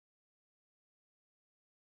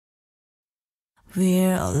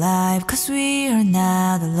We're alive cause we are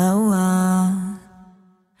not alone.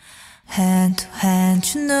 Hand to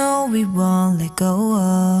hand, you know we won't let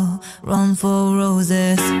go. Run for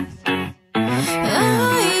roses.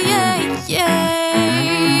 Oh yeah,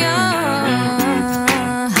 yeah,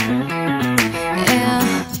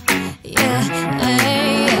 yeah.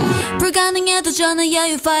 불가능해도 저는 yeah,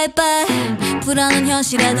 you fight back. 불안한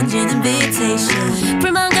현실에 던진 invitation.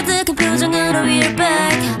 불만 가득한 표정으로 we're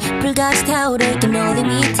back. 불같이 타오를게 no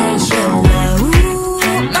limitation.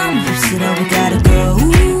 너무 힘들어 we gotta go.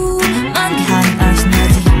 만개하는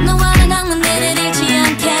arsenal지. 너와는 낭만들을 잃지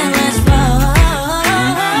않게 let's run.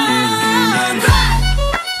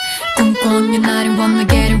 꿈꿔온 날이 wanna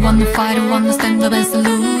get it, wanna fight it, wanna stand up and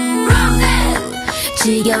salute.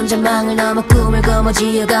 지겨운 전망을 넘어 꿈을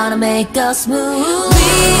거머쥐어 gonna make us move. We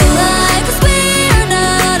like cause we're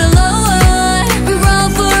not alone. We run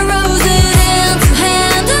for roses.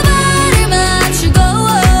 Hand to hand 두 발을 맞추고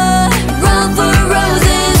run for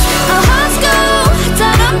roses. Our hearts go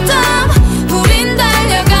다람담. 우린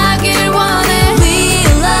달려가길 원해. We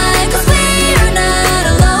like cause we're not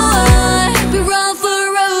alone. We run for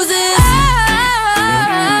roses.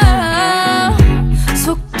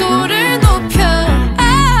 속도를 높여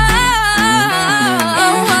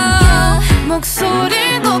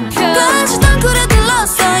목소리 높여 끝이 그래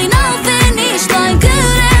들렀어 I know finish line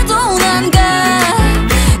그래도 난 가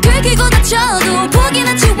긁히고 다쳐도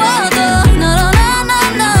포기는 지워도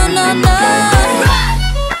나나나나나나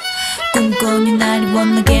꿈꿔온 날이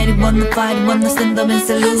wanna get it wanna fight it wanna stand up and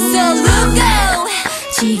salute So look go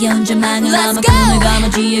지겨운 전망을 넘어 꿈을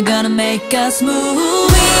거머쥐어 gonna make us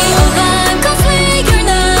move We alive cause we're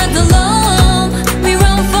not alone We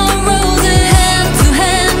run for roses hand to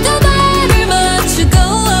hand 두 발을 맞추고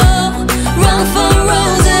run for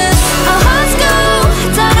roses Our hearts go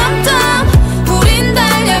다람담 우린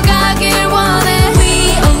달려가길 원해 We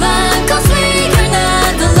alive cause we're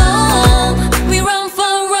not alone We run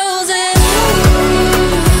for roses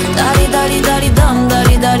다리다리다리담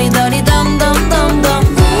다리다리다리담담담담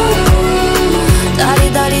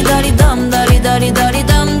다리다리다리담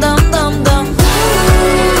다리다리다리담담담담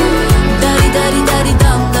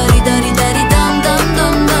다리다리다리담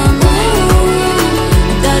다리다리다리담담담담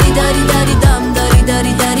다리다리다리담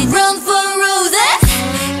다리다리다리 Run for roses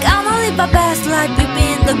Gonna live my best life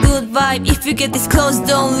within the good vibe If you get this close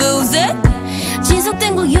don't lose it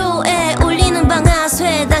지속된 고요에 울리는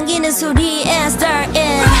방아쇠 당기는 소리에 start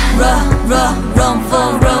it Run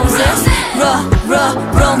for roses Run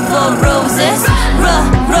for roses Run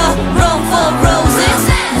for roses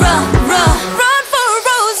Run for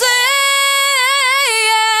roses We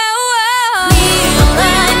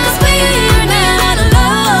alive cause we're not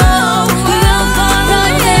alone We run for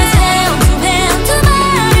roses hand to hand 두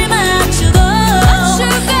발을 맞추고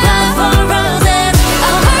Run for roses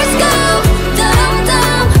Our hearts go 다람담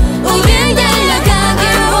우린 달려가길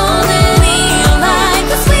원해 We alive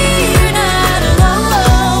cause we're not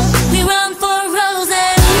alone We run for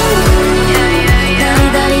roses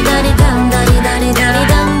다리다리다리담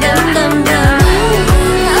다리다리다리담담담담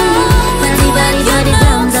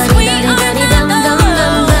다리다리다리담 다리다리다리담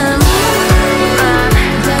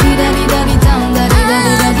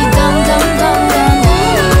다리다리다리담담담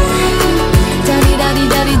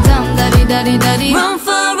다리다리다리담 다리다리다리 Run for